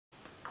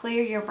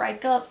clear your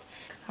breakups.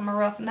 Because I'm a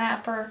rough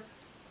napper.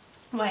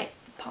 Wait,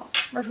 pause.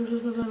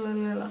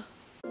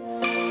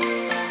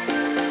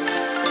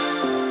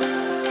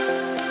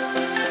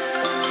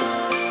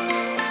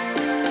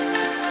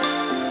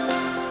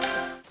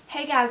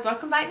 Hey guys,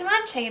 welcome back to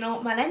my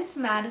channel. My name is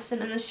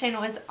Madison and this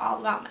channel is all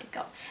about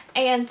makeup.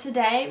 And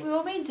today we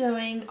will be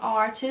doing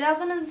our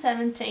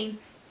 2017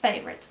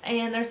 favorites.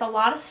 And there's a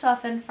lot of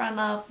stuff in front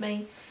of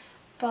me,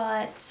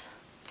 but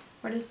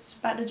we're just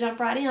about to jump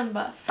right in.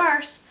 But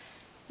first,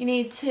 you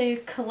need to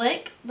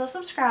click the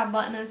subscribe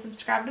button and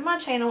subscribe to my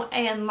channel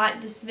and like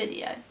this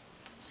video.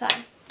 So,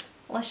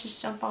 let's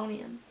just jump on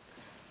in.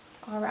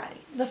 Alrighty.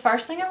 The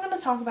first thing I'm going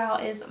to talk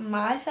about is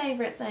my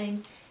favorite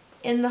thing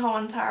in the whole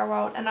entire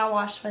world, and I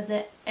wash with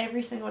it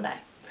every single day.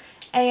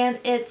 And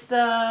it's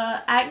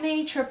the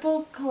Acne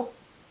Triple Clear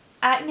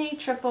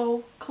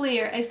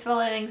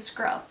Exfoliating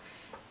Scrub.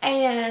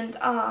 And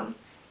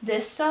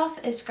this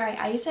stuff is great.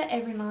 I use it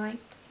every night.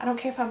 I don't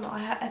care if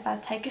I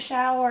take a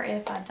shower,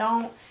 if I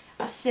don't,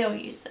 I still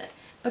use it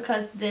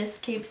because this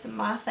keeps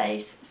my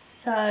face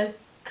so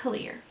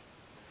clear.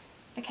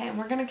 Okay, and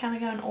we're going to kind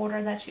of go in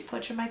order that you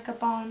put your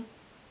makeup on,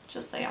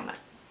 just so y'all know.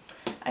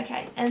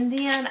 Okay, and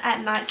then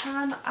at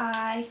nighttime,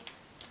 I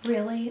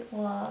really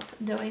love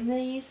doing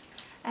these,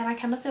 and I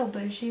kind of feel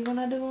bougie when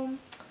I do them,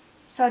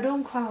 so I do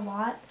them quite a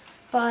lot.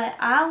 But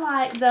I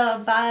like the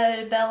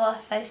Biobelle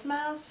face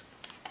mask,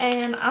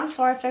 and I'm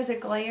sorry if there's a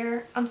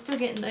glare. I'm still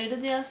getting new to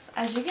this.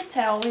 As you can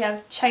tell, we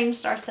have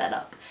changed our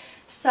setup.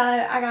 So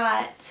I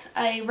got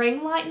a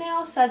ring light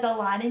now, so the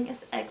lighting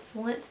is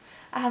excellent.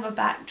 I have a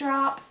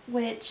backdrop,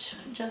 which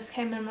just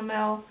came in the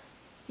mail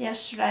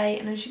yesterday,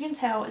 and as you can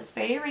tell, it's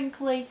very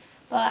wrinkly.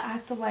 But I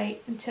have to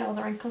wait until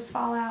the wrinkles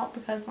fall out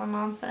because my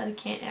mom said I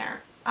can't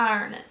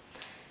iron it.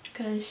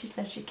 Because she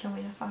said she'd kill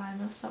me if I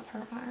mess up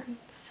her iron.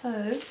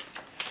 So,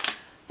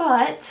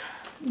 but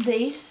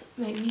these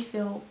make me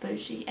feel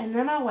bougie. And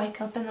then I wake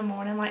up in the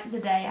morning, like the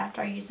day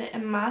after I use it,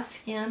 and my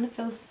skin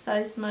feels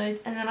so smooth.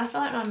 And then I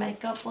feel like my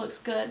makeup looks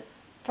good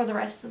for the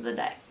rest of the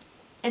day.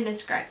 And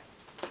it's great.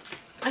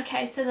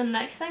 Okay, so the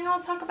next thing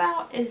I'll talk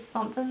about is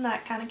something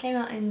that kind of came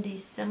out in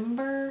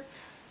December,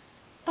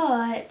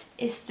 but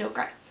it's still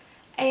great.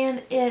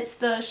 And it's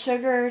the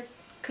Sugar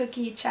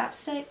Cookie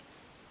Chapstick.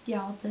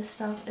 Y'all, this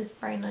stuff is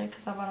brand new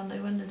because I bought a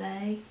new one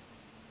today.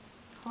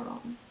 Hold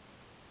on.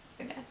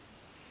 Okay.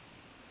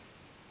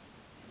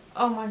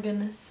 Oh my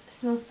goodness. It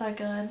smells so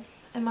good.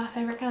 And my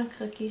favorite kind of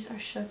cookies are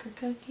sugar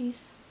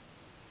cookies.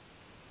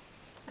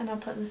 And I'll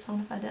put this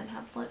on if I didn't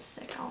have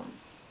lipstick on.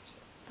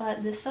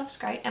 But this stuff's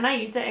great. And I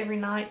use it every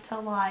night to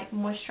like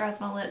moisturize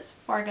my lips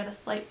before I go to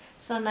sleep.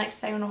 So the next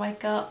day when I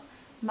wake up,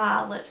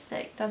 my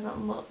lipstick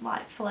doesn't look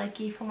like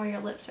flaky from where your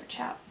lips are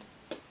chapped.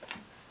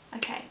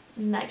 Okay,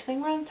 next thing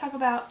we're going to talk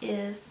about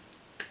is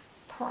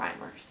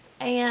primers.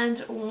 And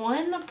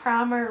one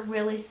primer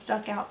really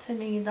stuck out to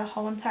me the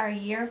whole entire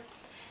year.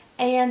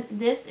 And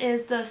this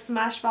is the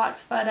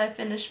Smashbox Photo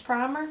Finish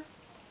Primer.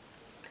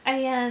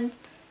 And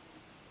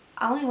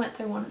I only went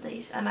through one of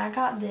these. And I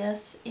got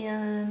this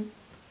in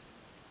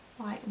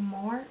like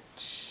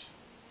March,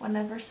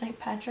 whenever St.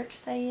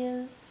 Patrick's Day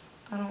is.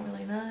 I don't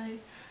really know.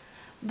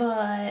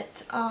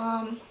 But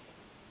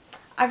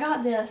I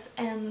got this,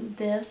 and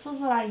this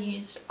was what I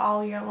used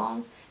all year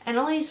long, and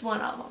I only used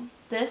one of them.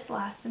 This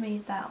lasted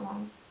me that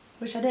long,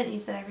 which I didn't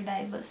use it every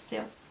day, but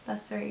still,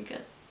 that's very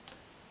good.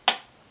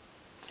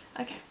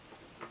 Okay,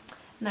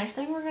 next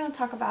thing we're going to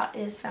talk about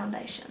is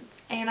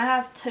foundations, and I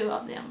have two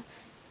of them.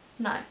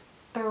 No,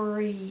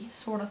 three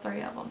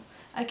of them.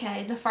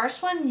 Okay, the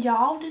first one,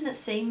 y'all didn't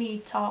see me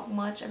talk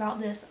much about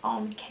this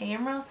on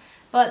camera,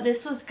 but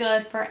this was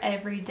good for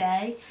every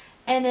day.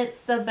 And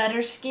it's the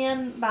Better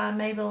Skin by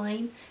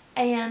Maybelline.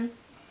 And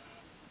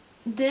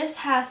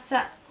this has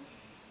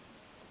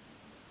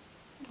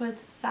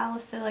with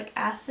salicylic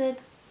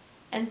acid.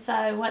 And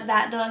so what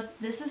that does,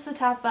 this is the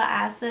type of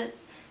acid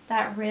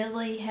that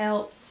really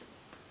helps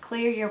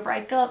clear your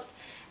breakups.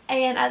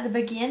 And at the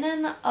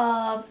beginning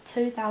of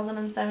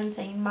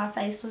 2017, my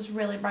face was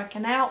really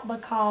broken out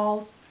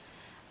because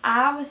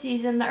I was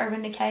using the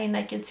Urban Decay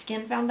Naked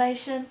Skin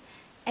Foundation.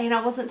 And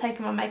I wasn't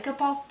taking my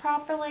makeup off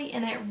properly,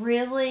 and it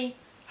really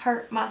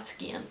hurt my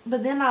skin.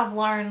 But then I've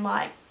learned,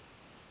 like,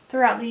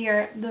 throughout the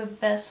year, the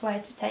best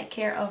way to take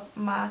care of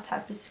my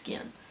type of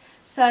skin.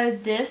 So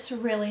this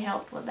really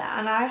helped with that.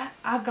 And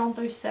I've gone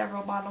through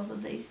several bottles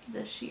of these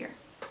this year.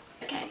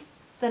 Okay,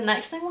 the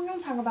next thing we're going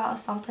to talk about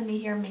is something you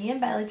hear me and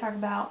Bailey talk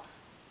about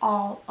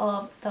all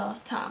of the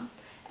time.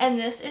 And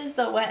this is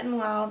the Wet n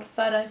Wild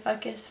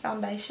Photofocus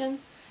Foundation.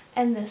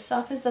 And this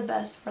stuff is the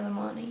best for the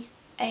money.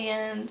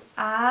 And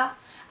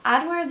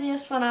I'd wear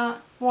this when I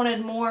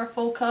wanted more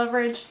full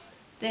coverage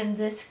than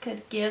this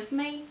could give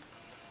me.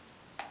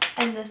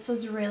 And this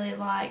was really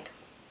like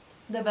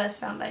the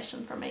best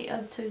foundation for me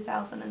of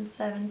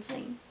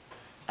 2017.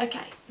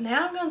 Okay,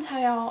 now I'm going to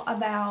tell y'all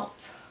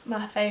about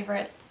my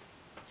favorite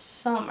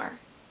summer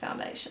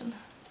foundation.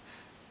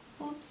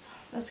 Whoops,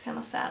 that's kind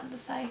of sad to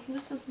say.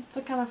 This is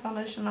the kind of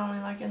foundation I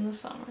only like in the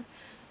summer.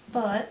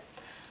 But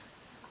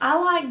I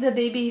like the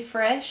BB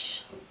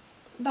Fresh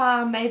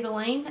by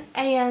Maybelline,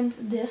 and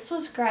this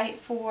was great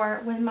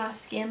for when my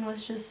skin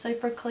was just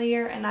super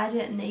clear and I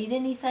didn't need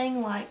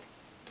anything like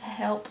to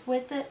help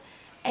with it,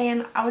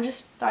 and I would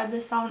just throw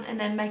this on and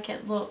then make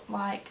it look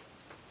like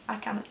I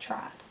kind of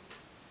tried.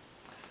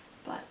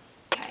 But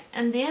okay,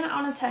 and then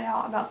I want to tell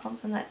y'all about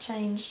something that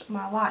changed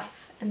my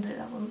life in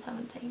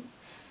 2017.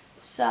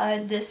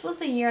 So this was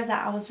the year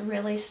that I was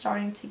really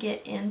starting to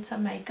get into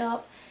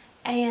makeup,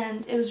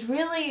 and it was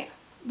really,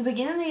 the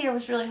beginning of the year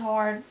was really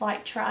hard,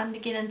 like trying to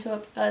get into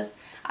it, because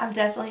I've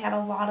definitely had a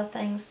lot of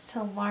things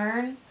to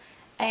learn,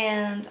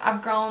 and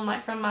I've grown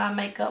like from my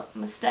makeup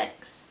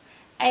mistakes.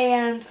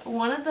 And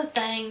one of the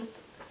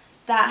things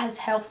that has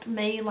helped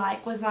me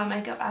like with my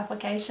makeup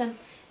application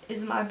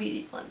is my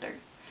beauty blender.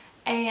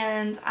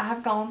 And I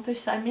have gone through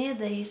so many of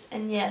these,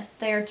 and yes,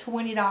 they're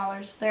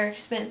 $20, they're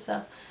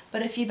expensive,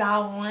 but if you buy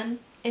one,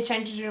 it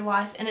changes your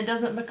life, and it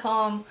doesn't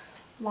become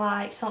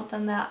like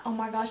something that, oh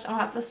my gosh, I don't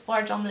have to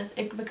splurge on this.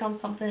 It becomes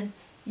something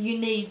you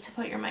need to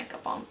put your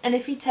makeup on, and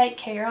if you take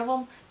care of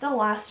them, they'll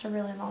last a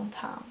really long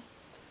time.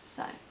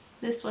 So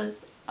this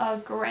was a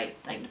great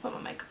thing to put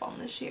my makeup on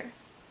this year.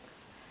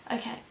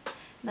 Okay,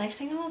 next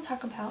thing I want to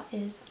talk about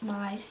is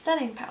my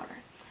setting powder.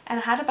 And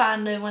I had to buy a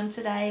new one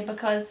today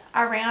because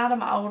I ran out of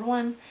my old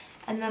one,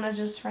 and then I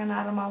just ran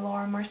out of my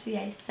Laura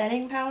Mercier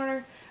setting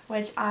powder,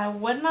 which I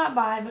would not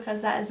buy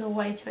because that is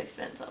way too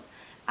expensive.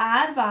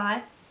 I'd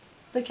buy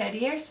the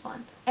Coty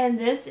Airspun, and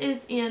this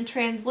is in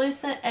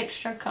translucent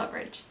extra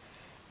coverage.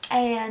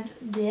 And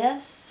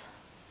this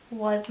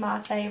was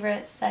my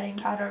favorite setting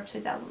powder of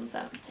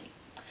 2017.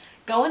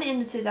 Going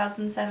into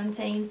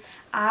 2017,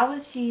 I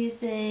was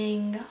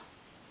using,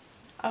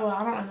 oh,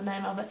 I don't know the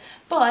name of it,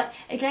 but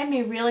it gave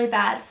me really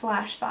bad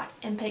flashback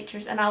in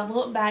pictures, and I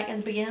looked back at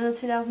the beginning of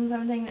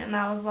 2017 and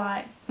I was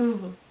like,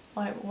 ooh,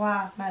 like,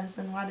 why,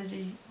 Madison, why did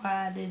you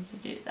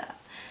do that?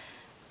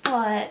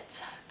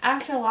 But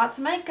after lots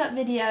of makeup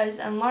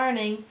videos and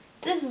learning,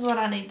 this is what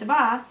I need to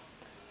buy.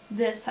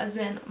 This has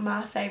been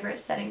my favorite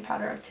setting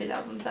powder of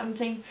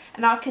 2017,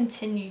 and I'll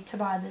continue to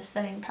buy this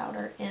setting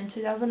powder in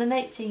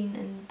 2018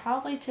 and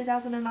probably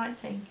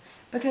 2019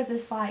 because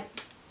it's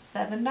like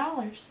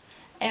 $7.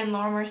 And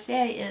Laura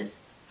Mercier is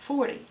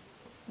 $40,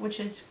 which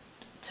is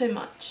too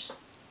much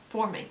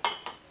for me.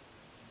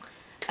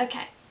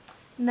 Okay,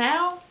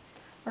 now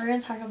we're going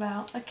to talk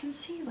about a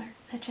concealer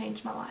that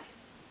changed my life.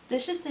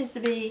 This just needs to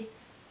be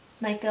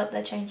makeup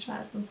that changed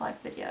Madison's life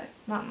video,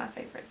 not my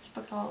favorites,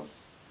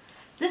 because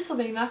this will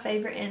be my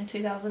favorite in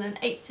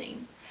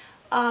 2018.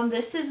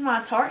 This is my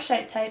Tarte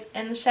Shape Tape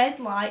in the shade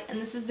Light,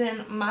 and this has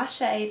been my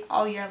shade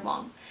all year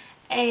long.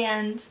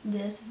 And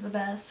this is the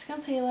best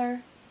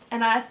concealer,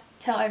 and I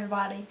tell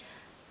everybody,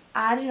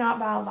 I do not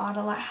buy a lot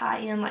of like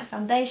high-end like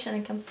foundation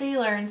and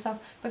concealer and stuff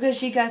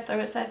because you go through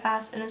it so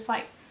fast, and it's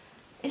like,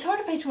 it's hard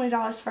to pay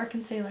 $20 for a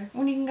concealer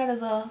when you can go to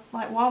the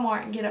like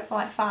Walmart and get it for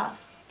like $5.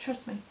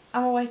 Trust me,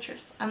 I'm a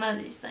waitress. I know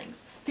these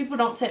things. People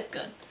don't tip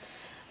good.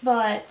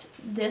 But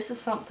this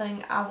is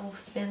something I will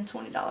spend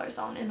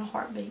 $20 on in a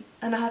heartbeat.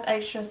 And I have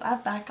extras. I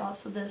have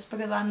backups of this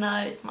because I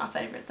know it's my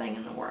favorite thing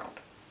in the world.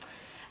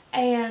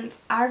 And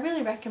I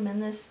really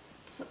recommend this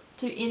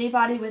to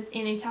anybody with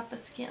any type of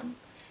skin,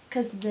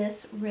 because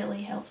this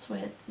really helps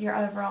with your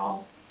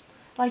overall,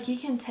 like you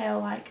can tell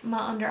like my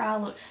under eye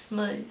looks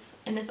smooth,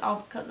 and it's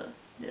all because of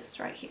this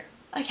right here.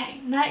 Okay,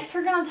 next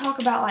we're going to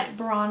talk about like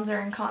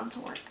bronzer and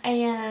contour.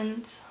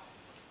 And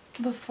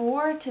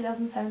before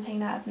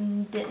 2017 I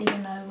didn't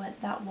even know what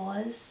that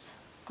was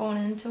going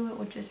into it,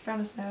 which is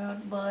kind of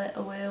sad, but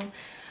oh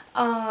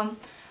well.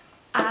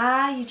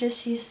 I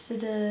just used to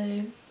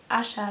do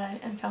eyeshadow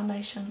and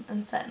foundation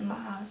and set in my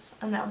eyes,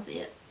 and that was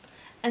it.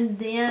 And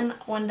then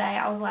one day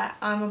I was like,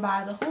 I'm going to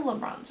buy the Hoola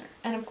bronzer.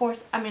 And of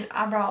course, I mean,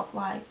 I brought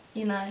like,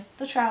 you know,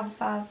 the travel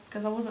size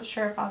because I wasn't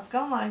sure if I was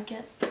going to like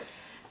it.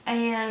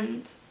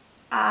 And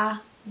I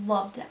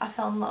loved it. I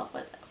fell in love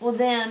with it. Well,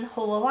 then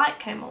Hoola Light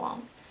came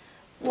along.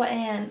 Well,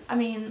 and I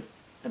mean,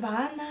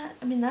 buying that,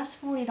 I mean, that's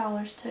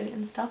 $40 too.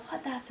 And stuff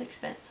like that's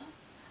expensive.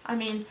 I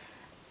mean,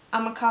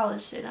 I'm a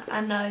college student.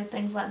 I know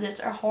things like this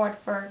are hard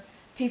for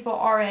people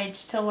our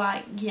age to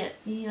like get,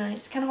 you know,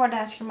 it's kind of hard to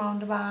ask your mom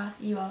to buy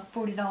you a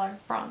 $40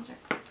 bronzer.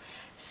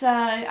 So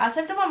I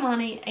saved up my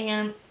money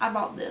and I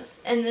bought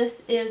this, and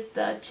this is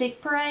the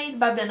Cheek Parade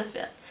by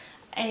Benefit,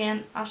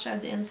 and I'll show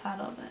the inside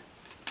of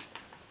it.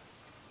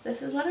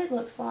 This is what it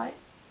looks like,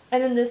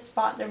 and in this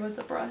spot there was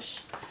a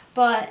brush,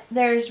 but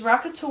there's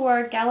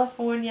Rockateur,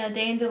 California,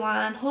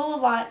 Dandelion,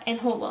 Hoola Light, and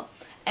Hoola.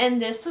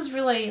 And this was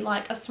really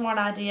like a smart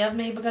idea of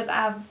me because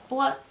I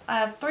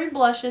have 3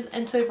 blushes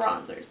and 2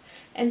 bronzers.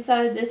 And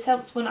so this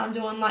helps when I'm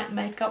doing like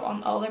makeup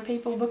on other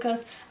people,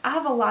 because I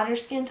have a lighter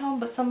skin tone,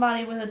 but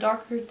somebody with a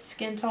darker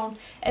skin tone,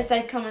 if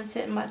they come and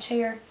sit in my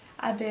chair,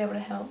 I'd be able to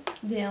help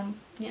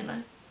them, you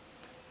know.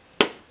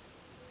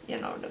 You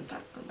know what I'm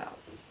talking about.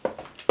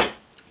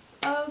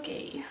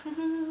 Okay.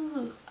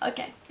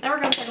 Okay, now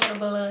we're going to talk about a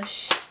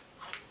blush.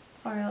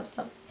 Sorry, that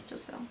stuff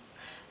just fell.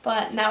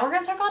 But now we're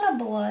going to talk about a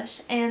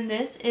blush, and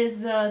this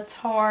is the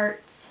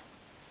Tarte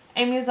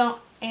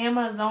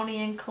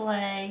Amazonian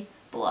Clay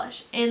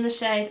blush in the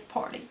shade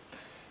Party.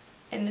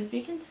 And if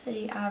you can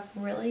see, I've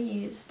really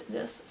used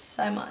this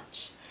so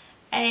much.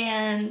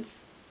 And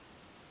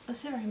let's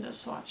see if I can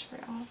just swatch for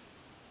y'all.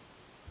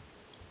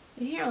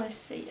 You can't really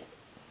see it.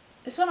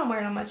 It's what I'm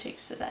wearing on my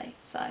cheeks today,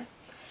 so.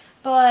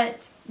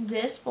 But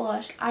this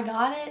blush, I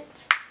got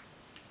it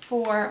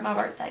for my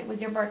birthday with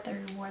your birthday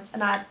rewards.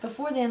 And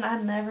before then,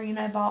 I'd never,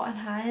 bought a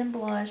high-end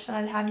blush. And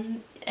I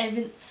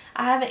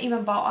haven't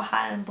even bought a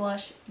high-end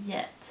blush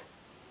yet.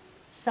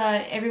 So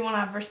everyone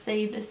I've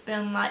received has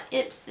been like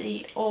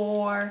Ipsy,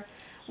 or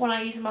when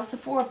I use my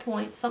Sephora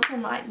points,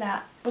 something like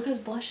that. Because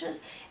blushes,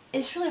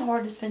 it's really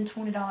hard to spend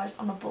 $20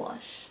 on a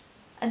blush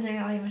and then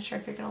you're not even sure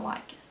if you're going to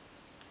like it.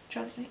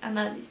 Trust me, I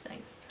know these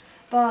things.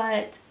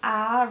 But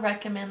I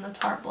recommend the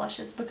Tarte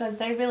blushes because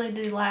they really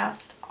do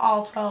last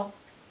all 12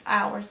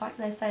 hours like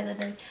they say they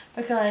do.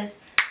 Because,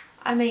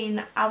 I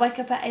mean, I wake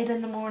up at 8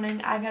 in the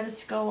morning, I go to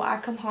school, I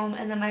come home,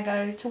 and then I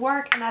go to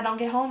work, and I don't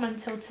get home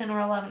until 10 or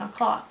 11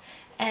 o'clock.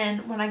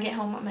 And when I get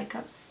home, my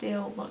makeup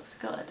still looks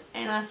good.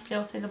 And I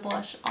still see the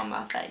blush on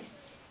my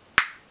face.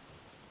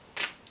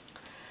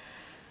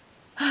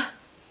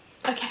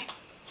 Okay,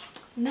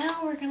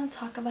 now we're going to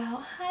talk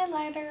about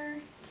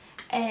highlighter.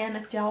 And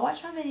if y'all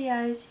watch my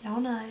videos,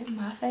 y'all know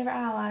my favorite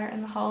highlighter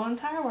in the whole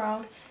entire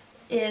world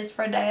is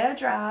Rodeo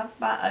Drive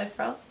by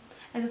Ofra.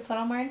 And it's what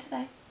I'm wearing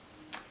today.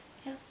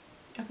 Yes,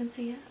 y'all can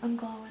see it. I'm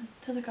glowing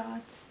to the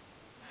gods.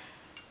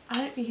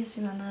 I hope you can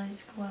see my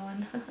nose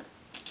glowing.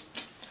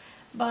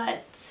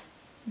 But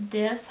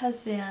this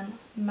has been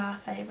my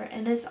favorite,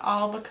 and it's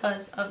all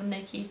because of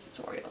Nikki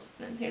tutorials.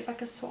 And here's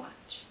like a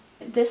swatch.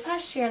 This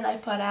past year they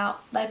put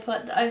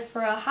the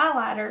Ofra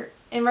highlighter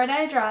in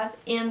Rodeo Drive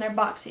in their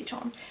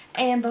BoxyCharm.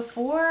 And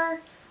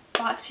before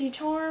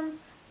BoxyCharm,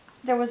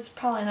 there was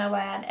probably no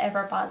way I'd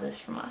ever buy this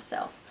for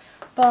myself.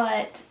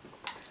 But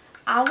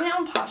I went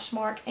on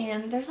Poshmark,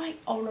 and there's like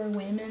older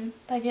women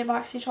that get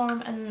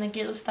BoxyCharm and then they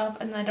get the stuff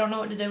and they don't know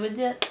what to do with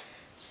it.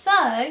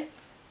 So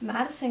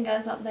Madison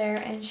goes up there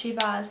and she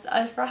buys the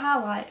Ofra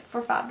highlight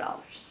for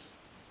 $5.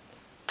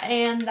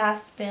 And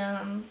that's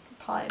been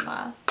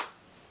probably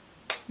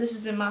this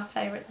has been my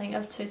favorite thing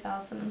of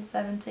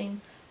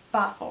 2017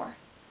 by far.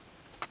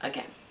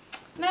 Okay,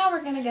 now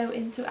we're going to go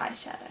into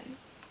eyeshadow.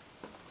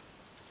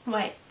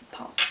 Wait,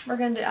 pause. We're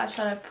going to do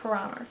eyeshadow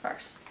primer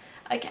first.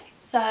 Okay,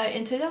 so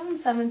in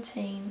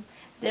 2017,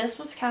 this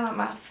was kind of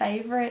my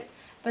favorite,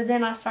 but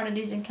then I started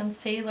using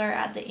concealer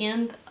at the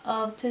end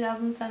of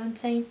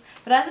 2017.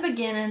 But at the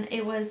beginning,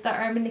 it was the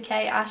Urban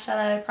Decay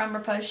Eyeshadow Primer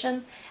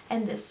Potion.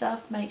 And this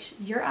stuff makes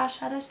your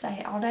eyeshadow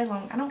stay all day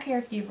long. I don't care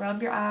if you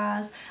rub your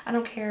eyes. I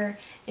don't care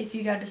if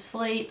you go to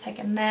sleep, take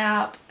a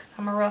nap, because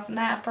I'm a rough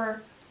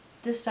napper.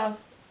 This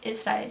stuff, it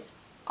stays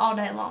all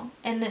day long.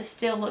 And it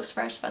still looks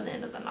fresh by the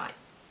end of the night.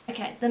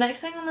 Okay, the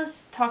next thing I'm going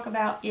to talk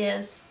about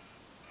is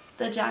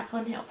the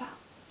Jaclyn Hill Palette.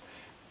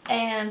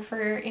 And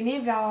for any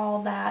of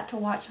y'all that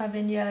watch my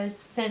videos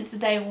since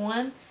day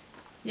one,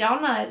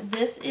 y'all know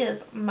this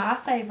is my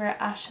favorite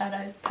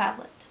eyeshadow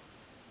palette.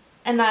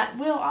 And that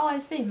will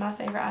always be my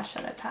favorite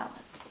eyeshadow palette.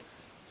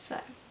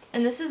 So,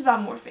 and this is by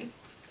Morphe.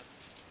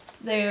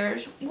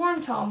 There's warm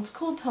tones,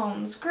 cool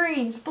tones,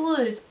 greens,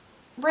 blues,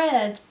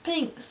 reds,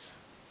 pinks,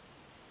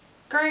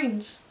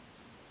 greens,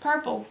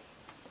 purple.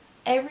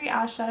 Every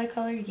eyeshadow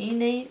color you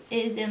need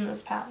is in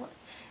this palette.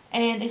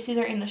 And it's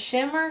either in a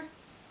shimmer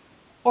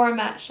or a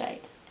matte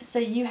shade. So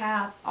you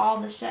have all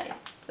the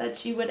shades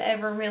that you would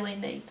ever really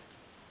need.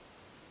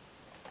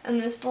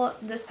 And this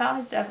palette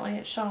has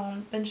definitely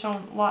been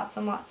shown lots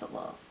and lots of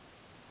love.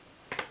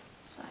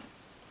 So,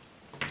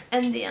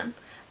 and then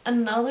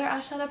another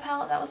eyeshadow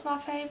palette that was my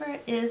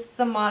favorite is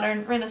the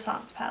Modern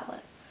Renaissance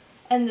palette.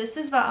 And this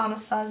is by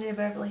Anastasia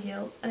Beverly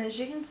Hills. And as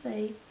you can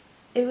see,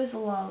 it was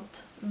loved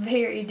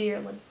very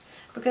dearly.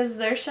 Because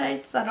there's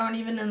shades that aren't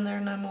even in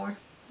there no more.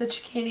 That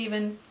you can't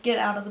even get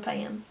out of the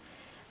pan.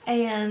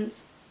 And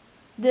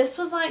this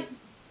was like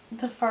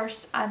the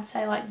first, I'd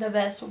say like the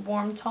best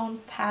warm tone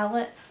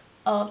palette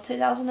of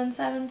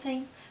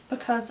 2017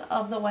 because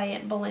of the way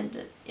it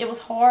blended. It was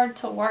hard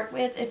to work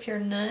with if you're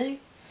new,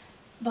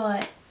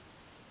 but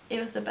it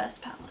was the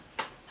best palette.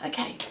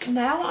 Okay,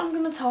 now I'm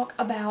going to talk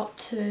about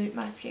two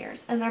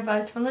mascaras, and they're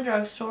both from the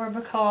drugstore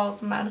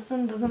because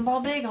Madison doesn't ball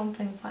big on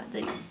things like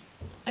these.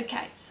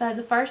 Okay, so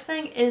the first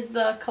thing is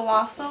the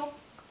Colossal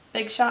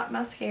Big Shot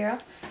Mascara,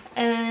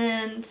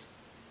 and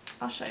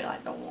I'll show you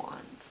like the wand.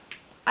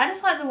 I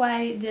just like the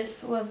way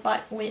this was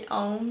like went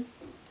on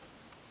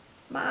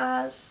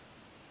my eyes.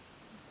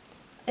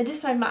 It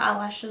just made my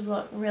eyelashes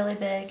look really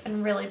big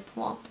and really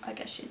plump, I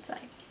guess you'd say.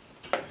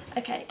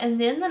 Okay, and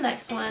then the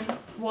next one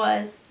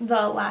was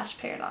the Lash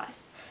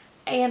Paradise.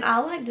 And I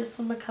like this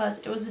one because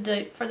it was a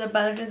dupe for the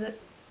Better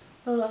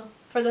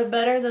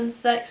Than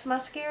Sex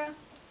mascara.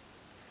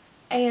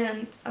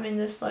 And, I mean,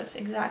 this looks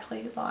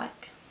exactly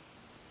like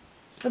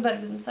the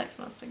Better Than Sex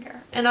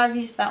mascara. And I've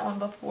used that one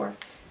before.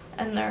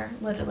 And they're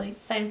literally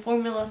same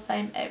formula,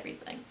 same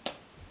everything.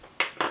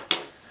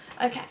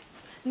 Okay,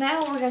 now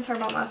we're going to talk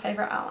about my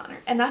favorite eyeliner.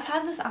 And I've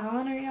had this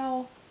eyeliner,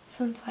 y'all,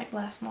 since like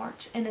last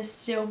March. And it's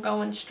still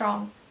going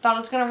strong Thought it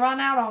was going to run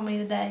out on me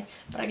today,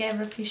 but I gave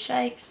it a few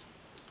shakes,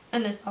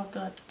 and it's all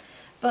good.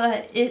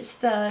 But it's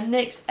the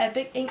NYX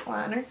Epic Ink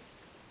Liner.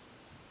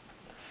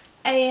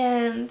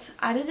 And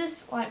I do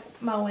this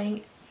like my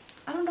wing.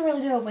 I don't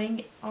really do a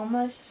wing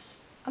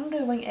I don't do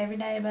a wing every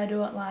day, but I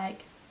do it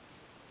like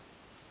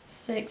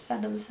 6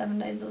 out of the 7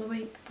 days of the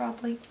week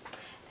probably.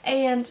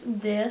 And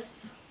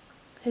this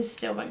has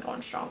still been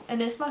going strong.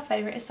 And it's my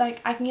favorite. It's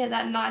like I can get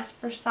that nice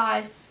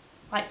precise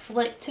like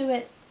flick to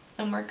it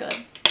and we're good.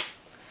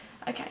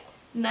 Okay,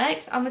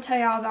 next I'm going to tell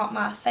y'all about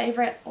my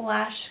favorite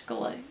lash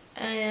glue.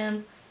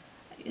 And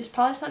it's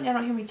probably something y'all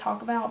don't hear me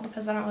talk about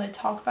because I don't really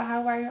talk about how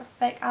I wear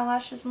fake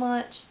eyelashes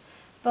much.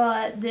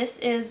 But this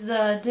is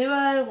the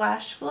Duo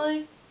Lash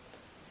Glue.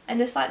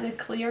 And it's like the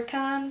clear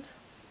kind.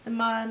 And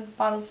my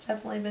bottle's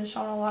definitely been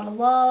showing a lot of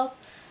love.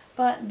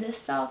 But this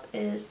stuff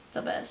is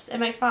the best. It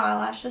makes my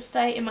eyelashes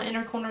stay and my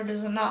inner corner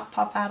does not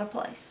pop out of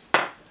place.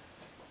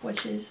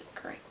 Which is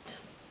great.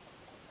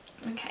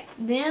 Okay,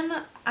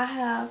 then I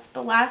have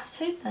the last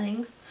two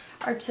things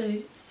are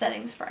 2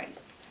 setting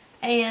sprays.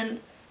 And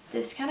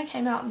this kind of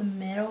came out in the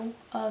middle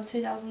of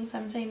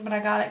 2017, but I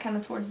got it kind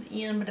of towards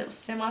the end, but it was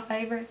still my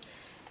favorite.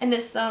 And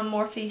it's the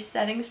Morphe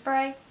setting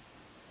spray.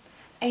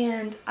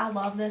 And I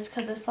love this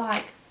because it's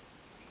like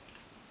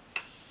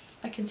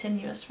a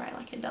continuous spray,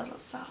 like it doesn't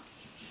stop.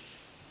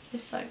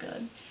 It's so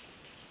good.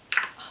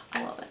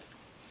 I love it.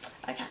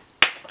 Okay.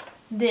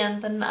 Then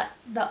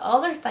the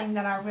other thing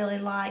that I really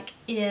like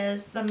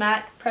is the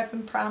MAC Prep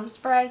and Prime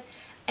Spray.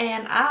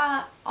 And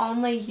I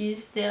only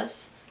use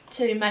this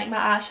to make my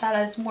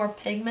eyeshadows more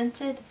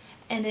pigmented.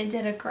 And it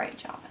did a great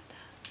job at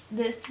that.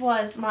 This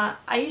was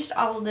I used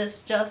all of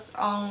this just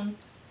on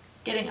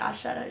getting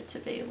eyeshadow to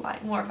be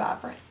like more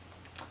vibrant.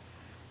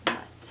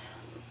 But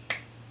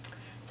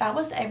that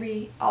was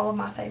all of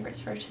my favorites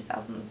for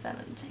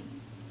 2017.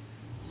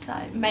 So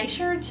make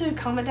sure to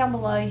comment down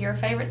below your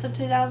favorites of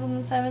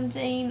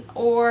 2017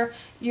 or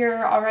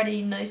your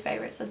already new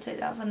favorites of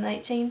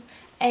 2018.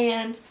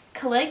 And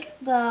click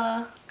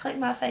my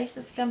face.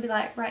 It's going to be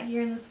like right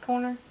here in this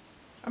corner.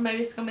 Or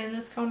maybe it's going to be in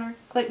this corner.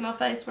 Click my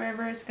face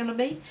wherever it's going to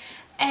be.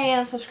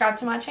 And subscribe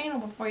to my channel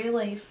before you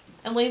leave.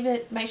 And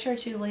make sure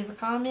to leave a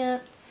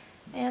comment.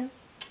 And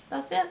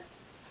that's it.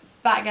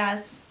 Bye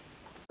guys.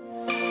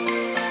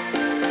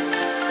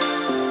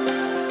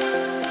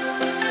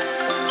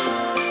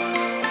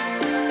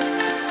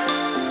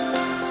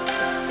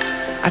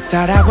 I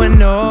thought I would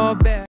know better.